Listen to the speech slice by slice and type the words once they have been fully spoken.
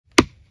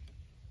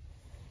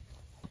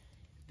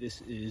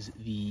This is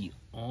the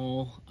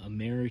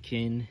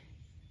All-American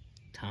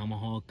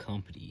Tomahawk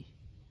company.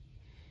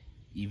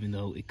 Even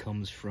though it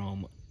comes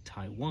from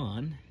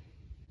Taiwan,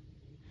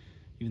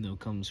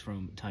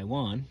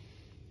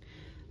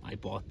 I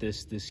bought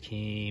this. This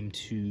came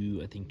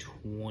to, I think,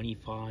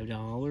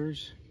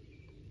 $25.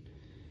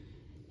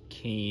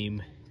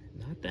 Came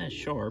not that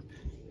sharp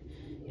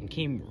and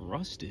came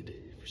rusted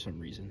for some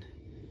reason.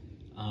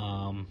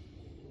 If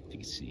you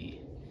can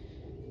see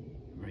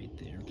right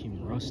there, it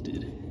came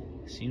rusted.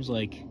 Seems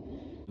like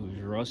it was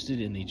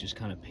rusted and they just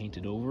kind of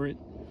painted over it.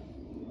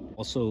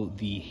 Also,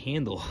 the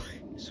handle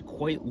is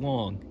quite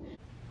long.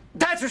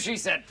 That's what she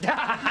said.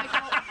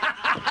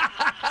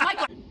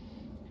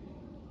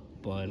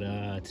 But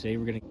today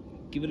we're gonna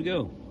give it a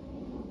go.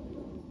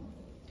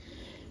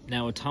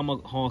 Now, a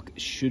Tomahawk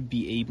should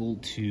be able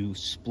to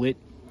split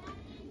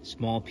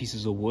small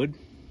pieces of wood,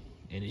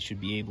 and it should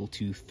be able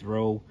to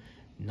throw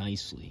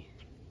nicely.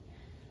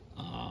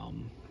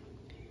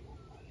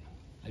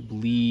 I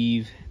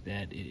believe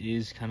that it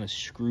is kind of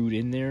screwed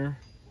in there,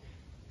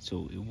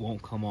 so it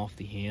won't come off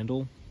the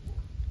handle.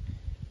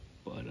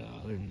 But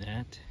other than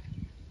that,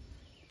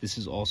 this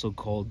is also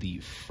called the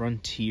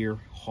Frontier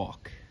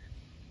Hawk.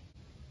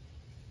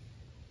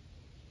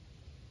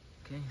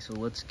 Okay, so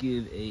let's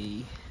give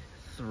a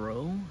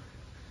throw.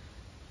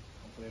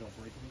 Hopefully I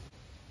don't break anything.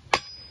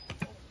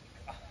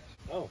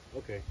 Oh,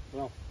 okay.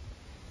 Well,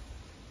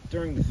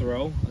 during the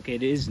throw, okay,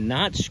 it is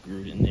not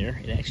screwed in there.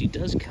 It actually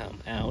does come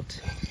out,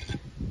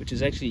 which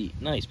is actually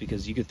nice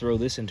because you could throw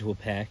this into a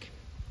pack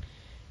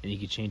and you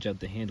could change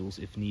out the handles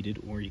if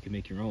needed, or you can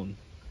make your own.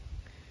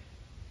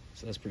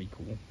 So that's pretty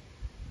cool.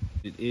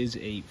 It is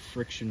a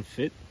friction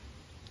fit.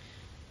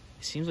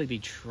 It seems like they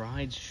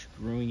tried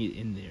screwing it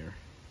in there,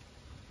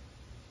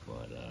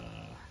 but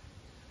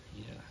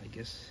yeah, I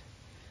guess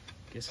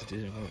it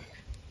didn't work.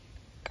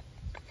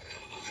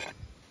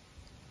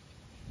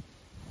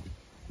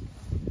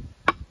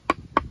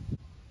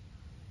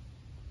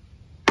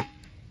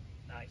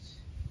 Nice.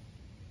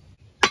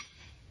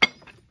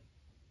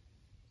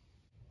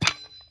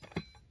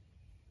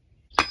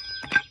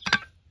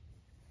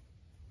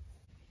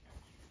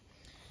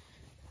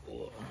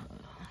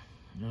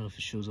 I don't know if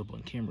it shows up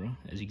on camera.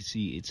 As you can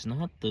see, it's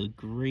not the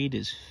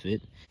greatest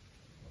fit.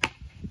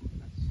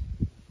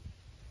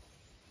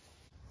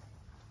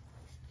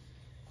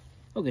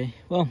 Okay,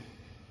 well,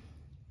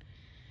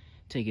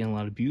 taking a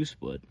lot of abuse,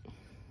 but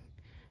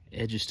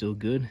edge is still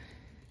good.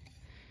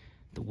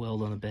 The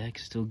weld on the back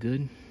is still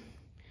good.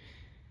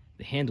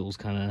 The handle's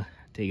kind of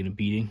taking a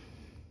beating,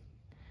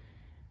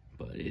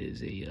 but it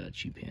is a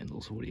cheap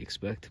handle, so what do you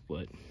expect?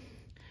 But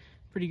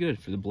pretty good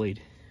for the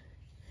blade.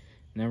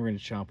 Now we're going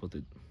to chop with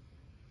it.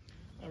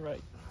 All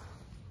right.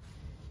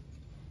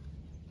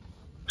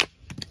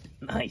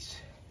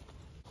 Nice.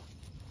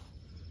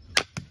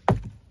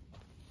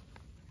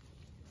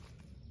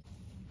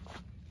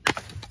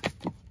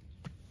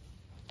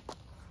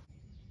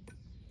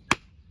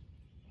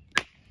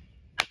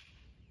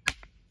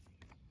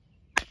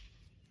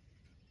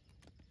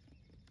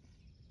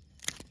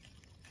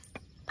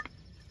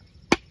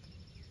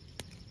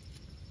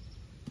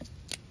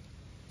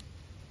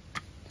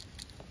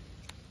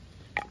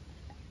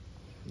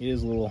 It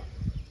is a little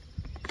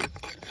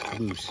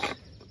loose. I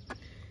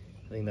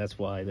think that's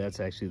why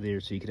that's actually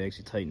there, so you could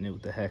actually tighten it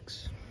with the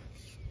hex.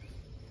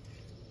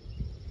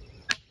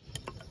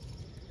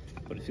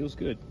 But it feels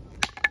good.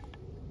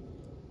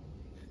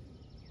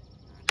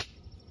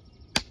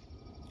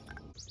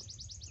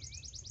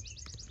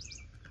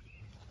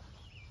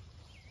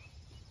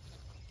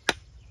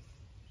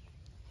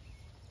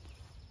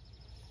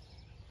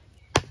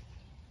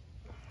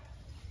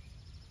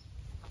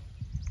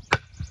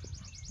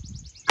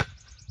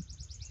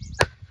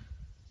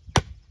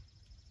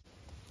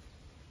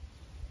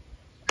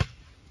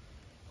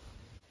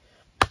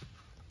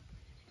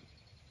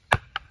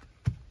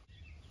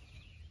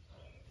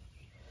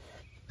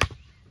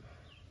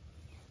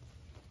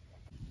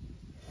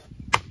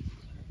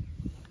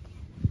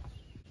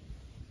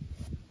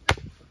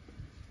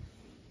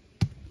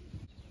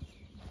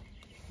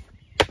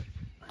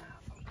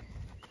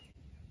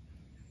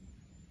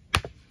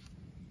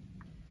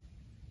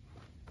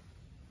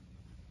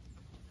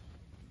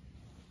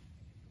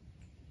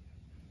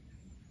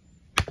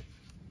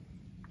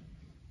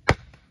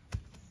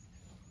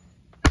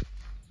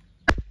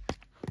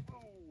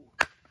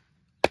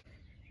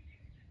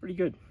 Pretty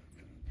good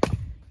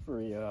for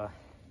a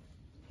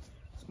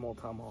small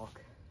tomahawk.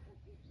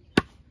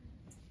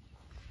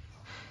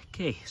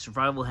 Okay,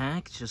 survival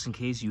hack, just in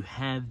case you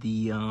have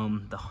the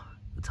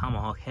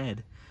tomahawk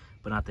head,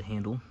 but not the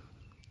handle.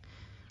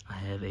 I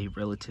have a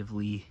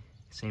relatively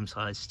same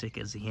size stick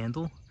as the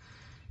handle,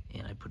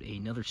 and I put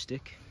another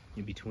stick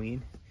in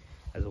between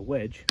as a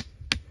wedge.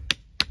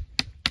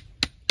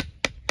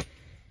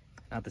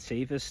 Not the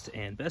safest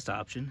and best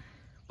option,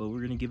 but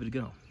we're gonna give it a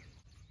go.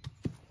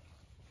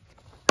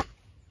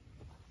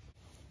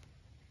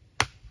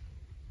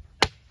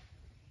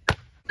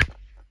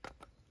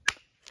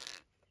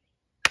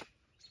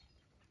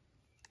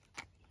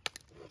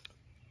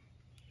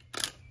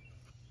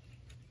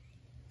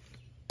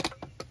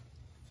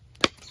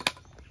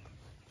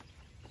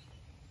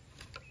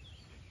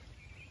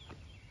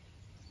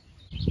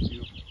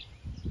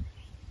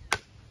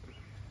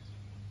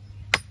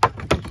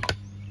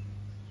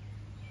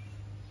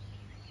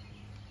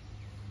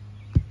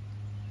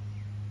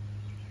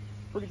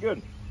 pretty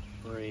good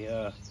for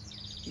a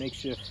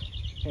makeshift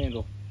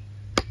handle.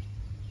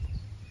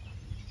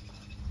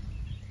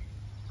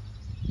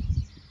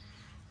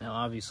 Now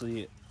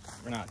obviously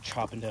we're not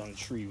chopping down a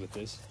tree with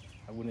this.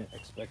 I wouldn't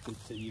expect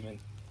it to even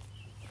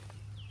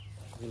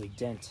really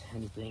dent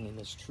anything in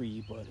this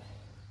tree, but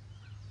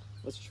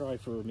let's try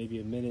for maybe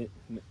a minute,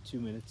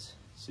 2 minutes,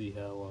 see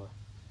how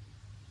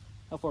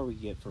far we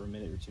can get for a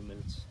minute or 2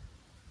 minutes.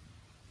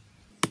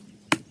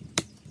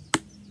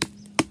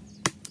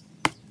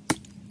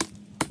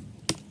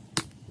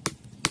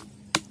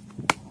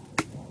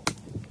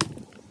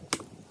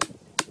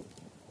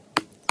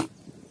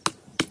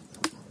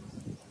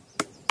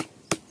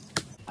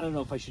 I don't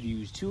know if I should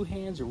use 2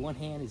 hands or 1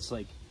 hand. It's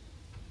like,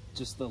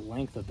 just the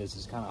length of this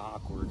is kind of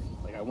awkward.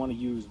 Like, I want to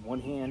use 1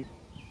 hand,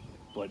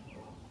 but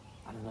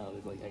I don't know,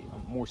 like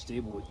I'm more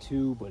stable with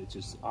 2, but it's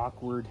just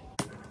awkward.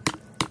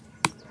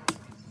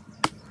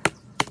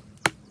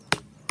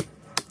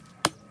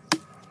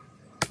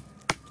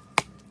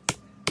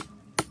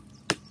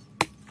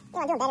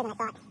 Well, I'm doing better than I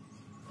thought.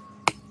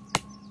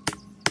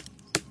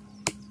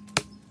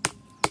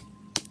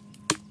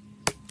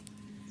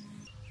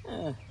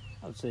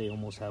 I would say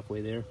almost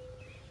halfway there.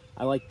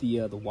 I like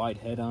the wide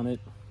head on it.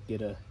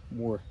 Get a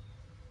more,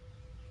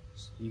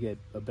 you get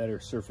a better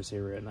surface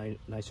area, a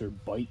nicer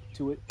bite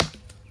to it.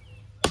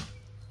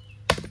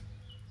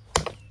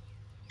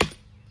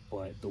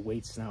 But the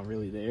weight's not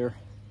really there,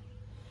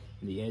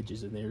 and the edge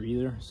isn't there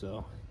either.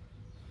 So,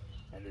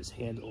 and this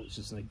handle is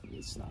just like,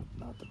 it's not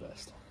the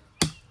best.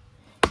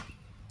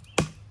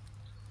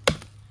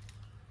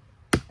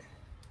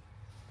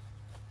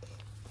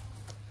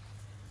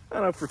 I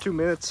don't know, for 2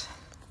 minutes,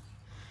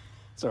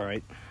 it's all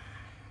right.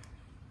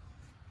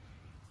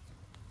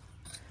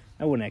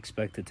 I wouldn't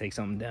expect to take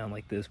something down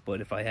like this, but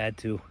if I had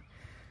to,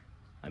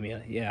 I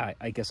mean, yeah,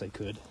 I guess I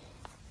could.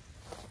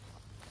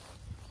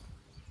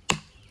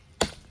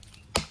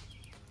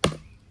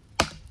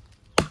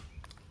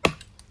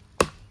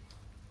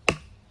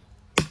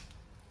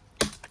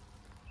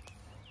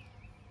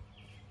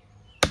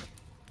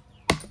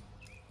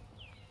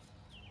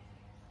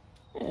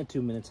 And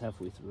 2 minutes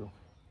halfway through.